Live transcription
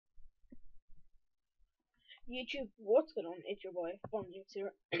YouTube, what's going on? It's your boy Fonjix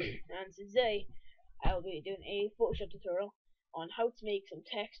here, and today I'll be doing a Photoshop tutorial on how to make some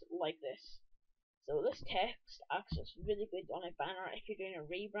text like this. So this text acts as really good on a banner if you're doing a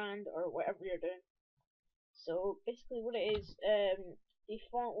rebrand or whatever you're doing. So basically what it is, the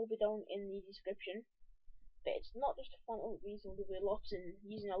font will be down in the description, but it's not just a font reason, we'll be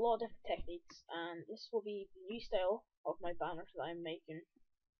using a lot of different techniques, and this will be the new style of my banners that I'm making.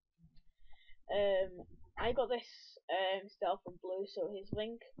 I got this style from Blue, so the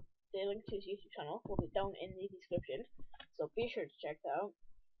link to his YouTube channel will be down in the description. So be sure to check that out.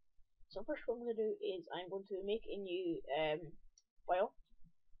 So first, what I'm going to do is I'm going to make a new file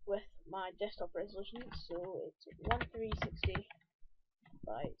with my desktop resolution. So it's 1360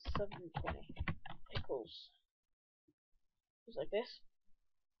 by 720 pixels, just like this.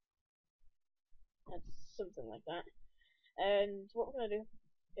 That's something like that. And what we're going to do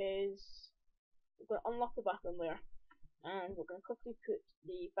is we're going to unlock the background layer, and we're going to quickly put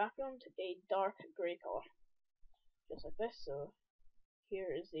the background a dark grey colour, just like this. So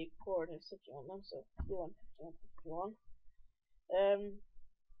here is the coordinates if you want them, so 51, 51, 51.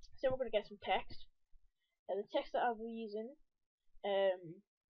 So we're going to get some text. The text that I'll be using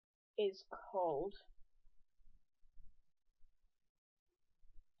is called,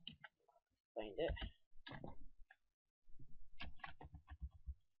 find it,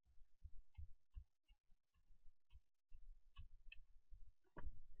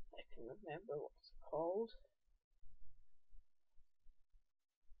 I can remember what it's called.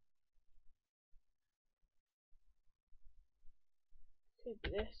 Could be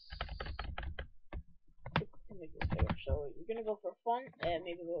this. To make this bigger. So you're gonna go for font,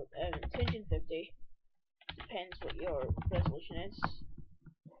 maybe go 250. Depends what your resolution is.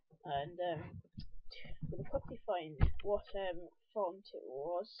 And I'm gonna quickly find what font it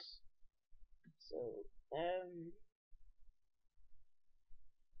was. So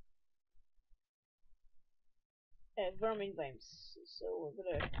Vermin Vimes. So we're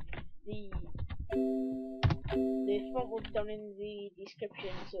gonna the font will be down in the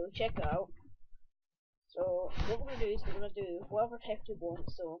description, so check it out. So what we're gonna do is we're gonna do whatever text we want.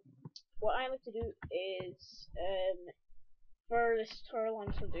 So what I like to do is for this tutorial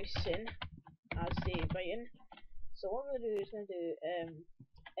I'm going to do sin as the writing. So what I'm gonna do is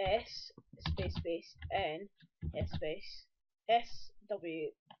S space N space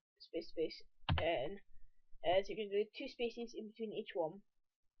SW space N. So you're gonna do 2 spaces in between each one,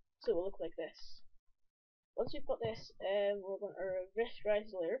 so it will look like this. Once you've got this, we're going to rasterize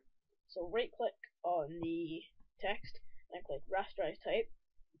the layer. So right click on the text and click rasterize type.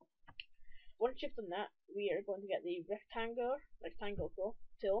 Once you've done that, we are going to get the rectangle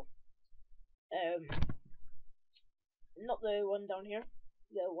tool. Not the one down here,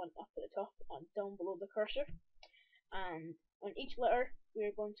 the one up at the top and down below the cursor. And on each letter, we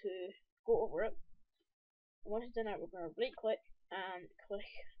are going to go over it. And once it's done that, we're going to right click and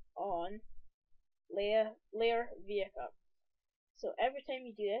click on layer via cut. So every time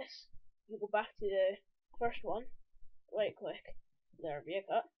you do this, you go back to the first one, right click, layer via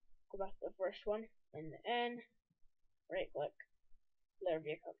cut, go back to the first one, and the N, right click, layer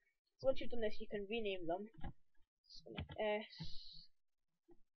via cut. So once you've done this, you can rename them. So S,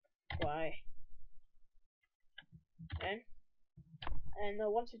 Y, N. And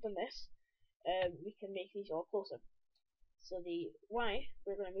once we've done this, we can make these all closer. So the Y,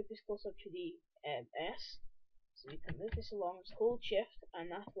 we're going to move this closer to the S. So you can move this along, just hold shift,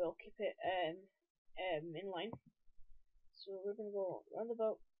 and that will keep it in line. So we're going to go round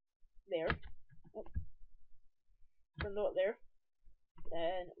about there. Oh, round about there.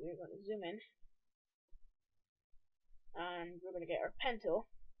 Then we're going to zoom in. And we're going to get our pen tool.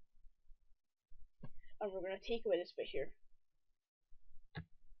 And we're going to take away this bit here.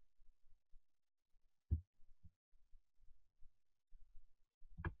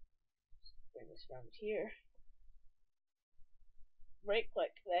 Bring this around here. Right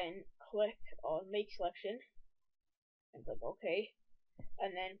click, then click on make selection and click OK,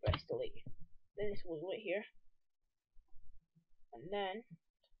 and then press delete. Then this will delete here, and then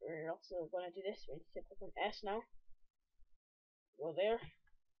we're also going to do this. We need to click on S now, go there,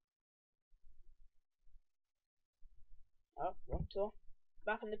 up one tool,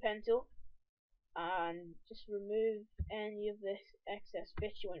 back on the pen tool, and just remove any of this excess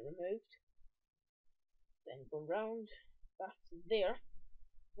bits you want removed. Then go round back to there,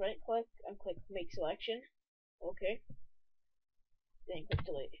 right click and click make selection, OK, then click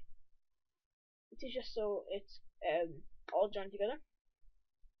delete. This is just so it's all joined together.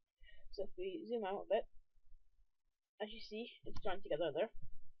 So if we zoom out a bit, as you see, it's joined together there.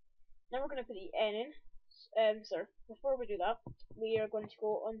 Now we're going to put the N in, Sir, before we do that, we are going to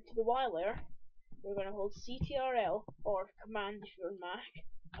go onto the Y layer. We're going to hold CTRL or Command if you're on Mac,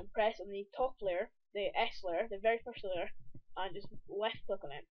 and press on the top layer, the S layer, the very first layer, and just left click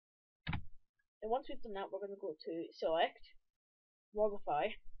on it. And once we've done that, we're going to go to Select,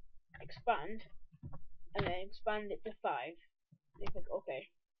 Modify, Expand, and then expand it to 5. And click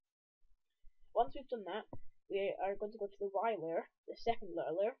OK. Once we've done that, we are going to go to the Y layer, the second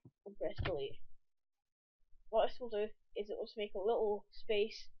layer, and press Delete. What this will do is it will just make a little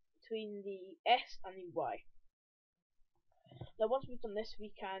space between the S and the Y. Now once we've done this,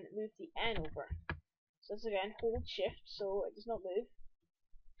 we can move the N over. So this again, hold shift so it does not move.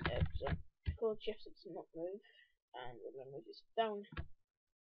 So hold shift so it does not move. And we're going to move this down a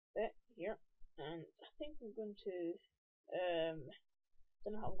bit here. And I think I'm going to,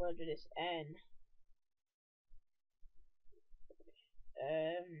 don't know how I'm going to do this N.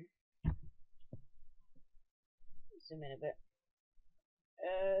 Zoom in a bit.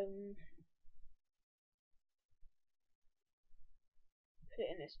 Put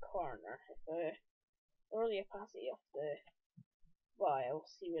it in this corner. If I lower the opacity of the Y, I'll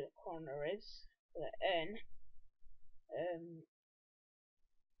see where the corner is for the N.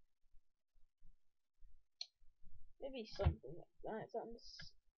 Maybe something like that. It's on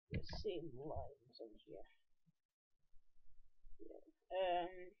the same lines on here. Yeah.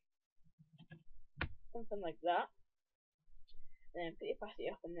 Something like that. Then put the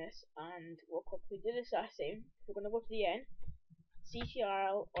opacity up on this, and we'll quickly do this the same. We're going to go to the N,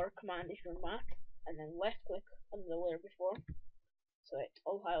 CTRL or Command if you're on Mac, and then left click on the layer before, so it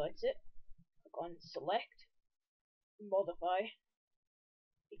all highlights it. Click on Select, Modify,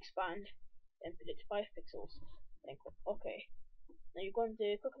 Expand, and put it to 5 pixels. Then click OK. Now you're going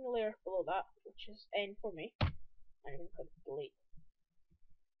to click on the layer below that, which is N for me, and you're going to click Delete.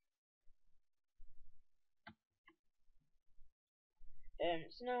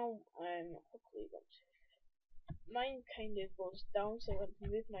 So now I'm quickly going to. Mine kind of goes down, so I'm going to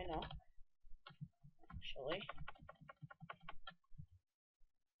move mine up. Actually,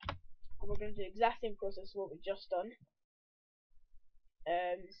 and we're going to do the exact same process as what we just done.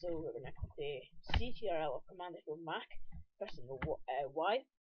 So we're going to click the CTRL or Command if you're Mac, press on the Y,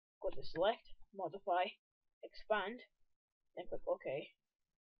 go to Select, Modify, Expand, then click OK.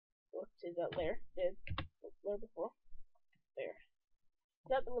 Go to that layer, the layer before, there.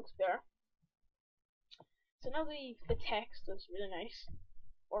 That looks better. So now the text looks really nice.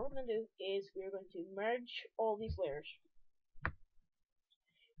 What we're going to do is we're going to merge all these layers.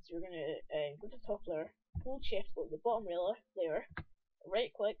 So we're going to go to the top layer, hold shift, go to the bottom layer,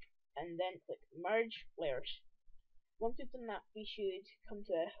 right click, and then click merge layers. Once we've done that, we should come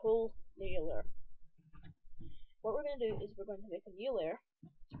to a whole new layer. What we're going to do is we're going to make a new layer,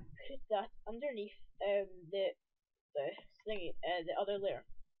 put that underneath the thingy, the other layer.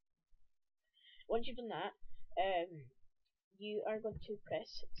 Once you've done that, you are going to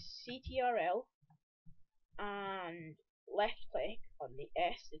press CTRL and left click on the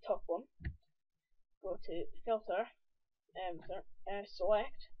S, the top one. Go to Filter,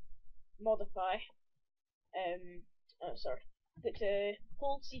 Select, Modify. Go to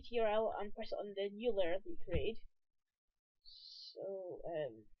hold CTRL and press it on the new layer that you created. So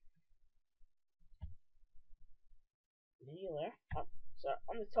the new layer.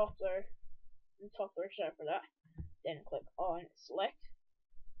 On the top layer. Sorry for that. Then click on Select,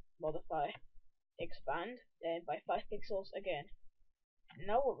 Modify, Expand, then by 5 pixels again.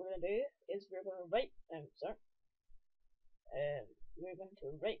 Now what we're going to do is we're going to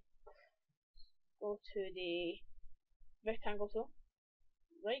go to the rectangle tool,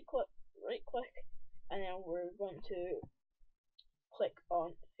 right click, and then we're going to click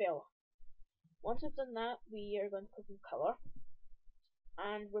on Fill. Once we've done that, we are going to click on Color,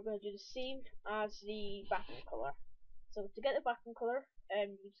 and we're going to do the same as the background color. So to get the background color,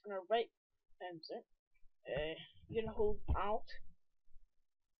 you're just going to you're going to hold Alt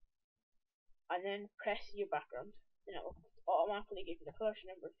and then press your background, and it will automatically give you the color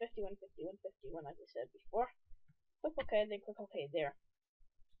number 51, 51, 51 as I said before. Click OK, and then click OK there.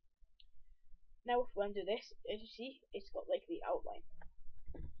 Now if we undo this, as you see, it's got like the outline.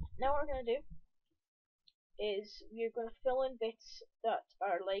 Now what we're going to do is we're going to fill in bits that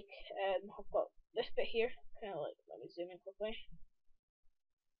are like, I've got this bit here, kind of like, let me zoom in quickly.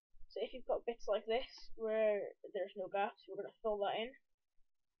 So if you've got bits like this, where there's no gaps, we're going to fill that in.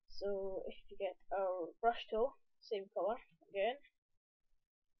 So if you get our brush tool, same color again,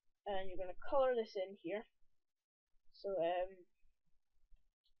 and you're going to color this in here. So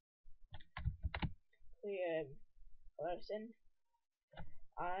color this in.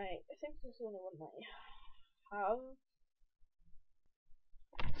 I think there's only one that. have,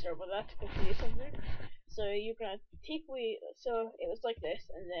 sorry about that, to confuse something. So you're gonna take away, so it was like this,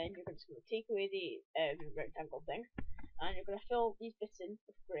 and then you're just gonna take away the rectangle thing, and you're gonna fill these bits in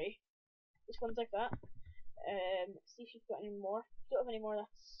with grey. This one's like that. See if you've got any more. If you don't have any more,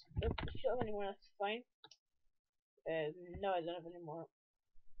 that's nope. If you don't have any more, that's fine. No, I don't have any more.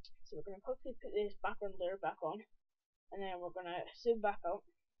 So we're gonna quickly put this background layer back on, and then we're gonna zoom back out.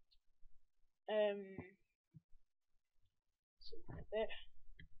 Zoom a bit.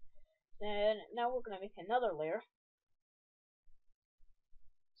 Then now we're gonna make another layer.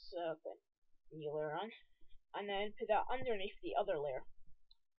 So put a new layer on, and then put that underneath the other layer.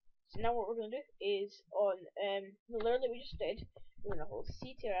 So now what we're gonna do is on the layer that we just did, we're gonna hold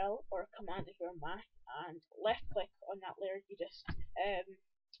Ctrl or Command if you're on Mac, and left click on that layer you just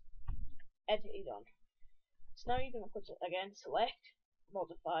edited on. So now you're gonna put it again, select,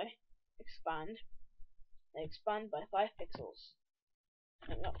 modify, expand, and expand by 5 pixels.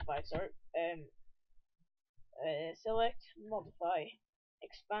 No, not 5, sorry. Select, modify,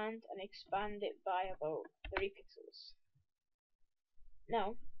 expand, and expand it by about 3 pixels.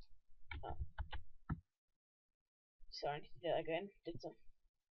 Now, sorry, I need to do that again. Did some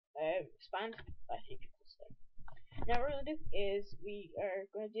expand by 3 pixels there. Now what we're gonna do is we are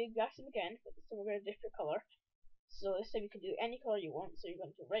gonna do glassing again, but this time we're gonna do a different color. So this time you can do any color you want. So you're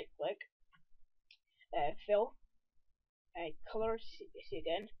going to right click, fill, color, see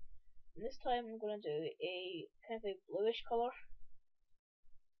again. And this time I'm gonna do a kind of a bluish color.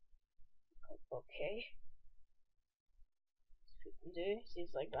 Okay. So we can do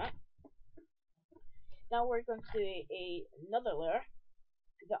seems like that. Now we're going to do another layer,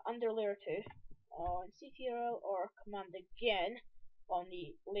 the under layer 2, on Ctrl or Command again on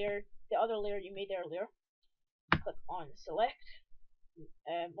the layer, the other layer you made earlier. Click on select,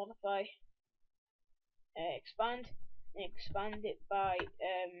 modify, expand, and expand it by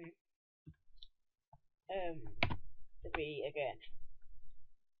 3 again.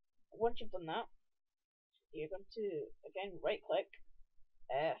 Once you've done that, you're going to again right click,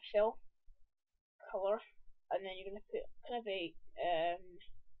 fill, color, and then you're going to put kind of a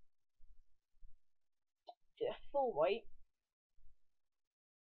full white.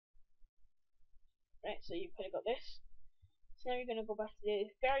 Right, so you've kind of got this. So now you're going to go back to the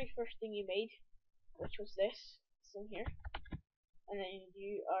very first thing you made, which was this in here, and then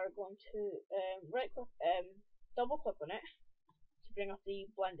you are going to right click, double click on it to bring up the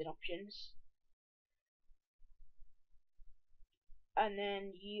blending options, and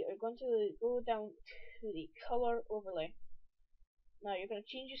then you are going to go down to the color overlay. Now you're going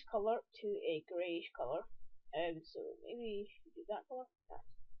to change this color to a greyish color, so maybe do that color. That's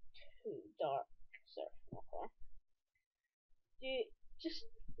too dark. Sorry, not color. Do just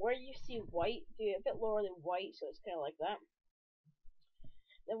where you see white, do it a bit lower than white, so it's kind of like that.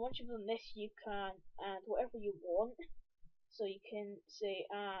 Then once you've done this, you can add whatever you want. So you can say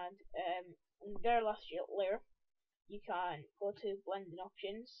add in the very last layer, you can go to blending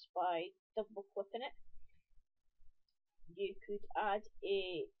options by double clicking it. You could add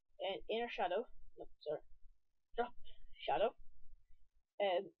an inner shadow, no, sorry, drop shadow.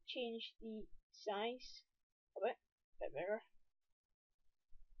 Change the size of it a bit bigger,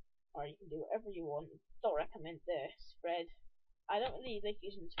 or you can do whatever you want. Don't recommend the spread. I don't really like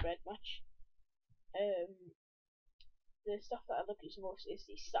using spread much. The stuff that I like use most is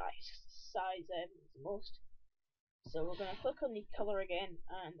the size. Size the most. So we're gonna click on the color again,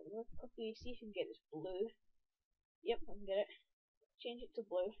 and we're gonna quickly see if we can get this blue. Yep, I can get it. Change it to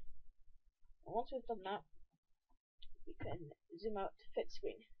blue. And once we've done that, we can zoom out to fit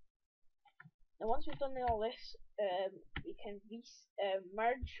screen. Now once we've done all this, we can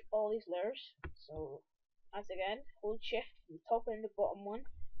merge all these layers. So as again, hold shift from the top and the bottom one,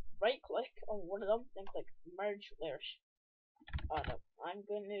 right click on one of them, then click merge layers. Oh no, I'm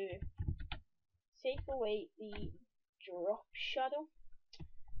going to take away the drop shadow.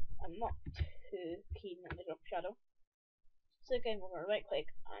 I'm not too keen on the drop shadow. So again, we're going to right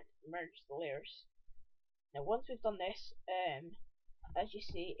click and merge the layers. Now once we've done this, as you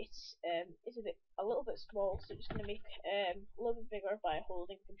see, it's a little bit small, so just going to make a little bit bigger by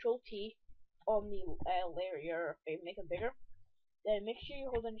holding Control T on the layer you're making bigger. Then make sure you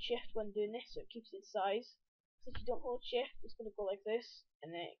hold on shift when doing this, so it keeps its size. So if you don't hold shift, it's going to go like this,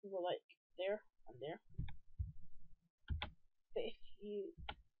 and then it can go like there and there. But if you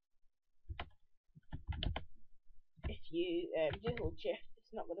do hold shift,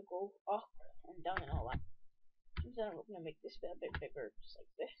 it's not going to go up and down and all that. Then we're going to make this bit a bit bigger, just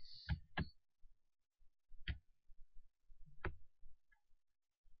like this.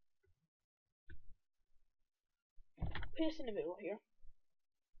 put this in the middle here.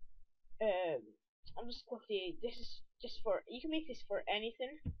 I'm just quickly. This is just for. You can make this for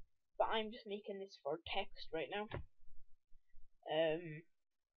anything, but I'm just making this for text right now.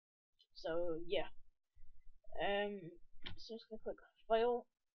 So yeah. So I'm just gonna click File.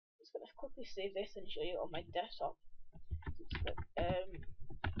 Just gonna quickly save this and show you on my desktop. So just click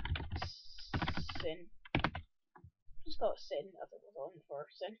Sin. Just call it Sin. I think it was on for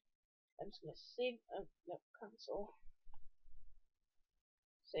Sin. I'm just gonna save. No, cancel.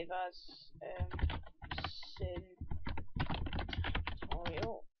 Save as Sin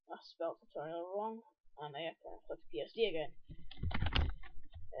tutorial. I spelled tutorial wrong, and I have to click PSD again.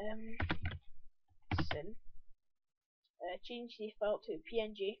 Sin. Change the file to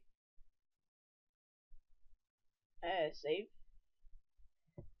PNG. Save.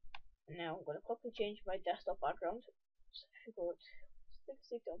 Now I'm gonna quickly change my desktop background. So if you go to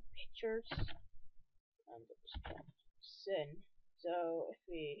save on pictures and Sin. So if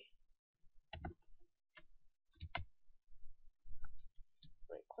we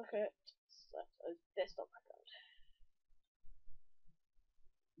right click it, select a desktop background.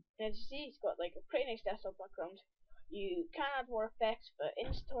 And as you see, it's got like a pretty nice desktop background. You can add more effects, but in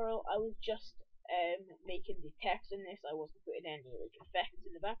this tutorial I was just making the text in this. I wasn't putting any like effects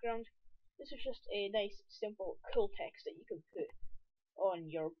in the background. This is just a nice, simple, cool text that you can put on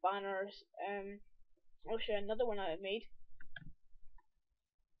your banners. I'll show you another one I made.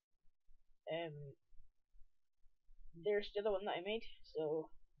 There's the other one that I made. So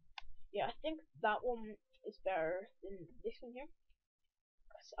yeah, I think that one is better than this one here.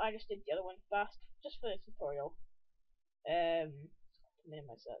 Cause I just did the other one fast, just for the tutorial.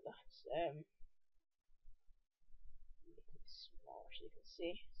 Minimize that. Make it smaller so you can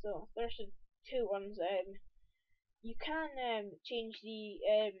see. So there's the two ones. You can change the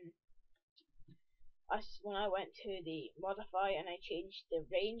when I went to the modify and I changed the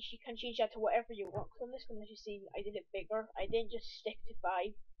range, you can change that to whatever you want. So on this one, as you see, I did it bigger. I didn't just stick to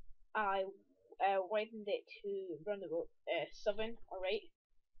 5. I widened it to around about 7 or 8.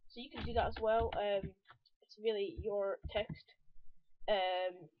 So you can do that as well. It's really your text.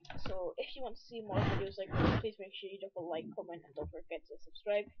 So if you want to see more videos like this, please make sure you drop a like, comment, and don't forget to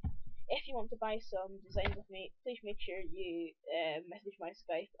subscribe. If you want to buy some designs with me, please make sure you message my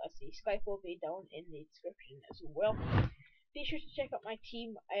Skype, as the Skype will be down in the description as well. Be sure to check out my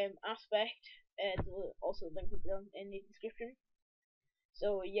team Aspect, also the link will be down in the description.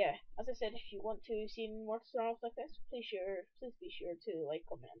 So yeah, as I said, if you want to see more tutorials like this, please be sure to like,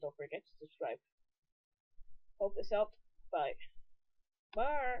 comment, and don't forget to subscribe. Hope this helped. Bye.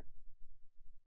 Bye.